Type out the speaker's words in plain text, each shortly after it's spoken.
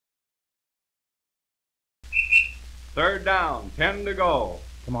Third down, 10 to go.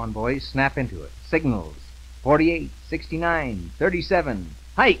 Come on, boys, snap into it. Signals. 48, 69, 37.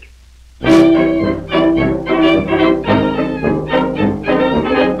 Hike!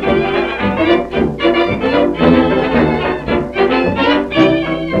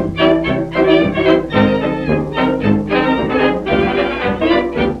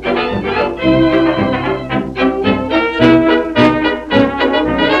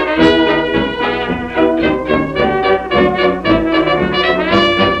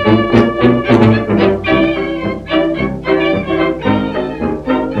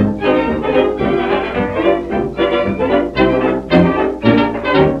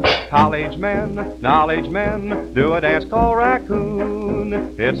 Knowledge men do a dance called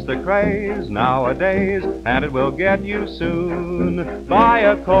raccoon. It's the craze nowadays, and it will get you soon. Buy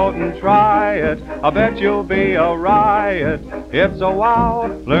a coat and try it, I bet you'll be a riot. It's a wow,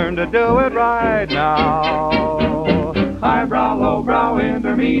 learn to do it right now. Highbrow, lowbrow,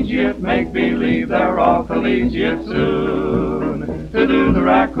 intermediate, make believe they're all collegiate soon. To do the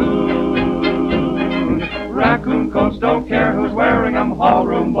raccoon. Raccoon coats don't care who's wearing them.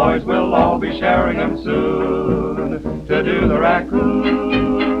 Hallroom boys will all be sharing them soon. To do the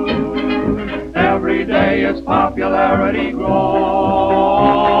raccoon. Every day its popularity grows.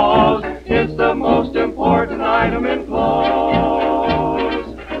 It's the most important item in clothes.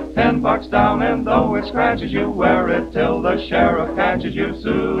 $10 down, and though it scratches you, wear it till the sheriff catches you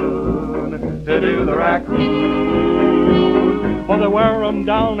soon. To do the raccoon. For they wear 'em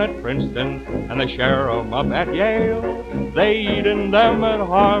down at Princeton, and they share 'em up at Yale. They eat in them at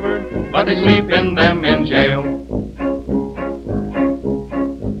Harvard, but they sleep in them in jail.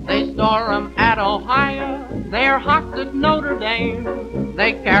 They store 'em at Ohio, they're hot at Notre Dame.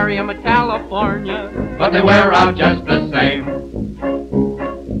 They carry 'em at California, but they wear out just the same.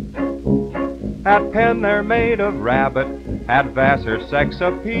 At Penn they're made of rabbit, at Vassar sex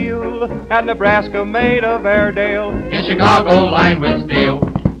appeal, at Nebraska made of Airedale, in Chicago lined with steel.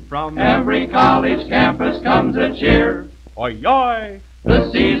 From every college campus comes a cheer, oy-yoy,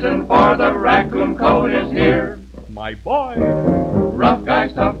 the season for the raccoon coat is here. My boy, rough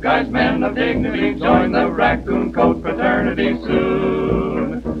guys, tough guys, men of dignity, join the raccoon coat fraternity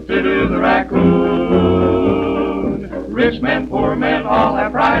soon. To do the raccoon. Rich men, poor men, all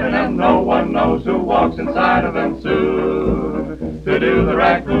have pride in them. No one knows who walks inside of them soon. To do the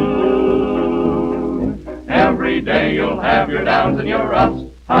raccoon. Every day you'll have your downs and your ups.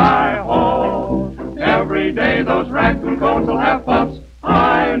 Hi-ho. Every day those raccoon coats will have pups.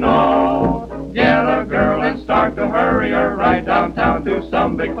 I know. Get a girl and start to hurry her right downtown to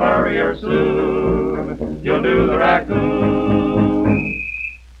some big furrier soon. You'll do the raccoon.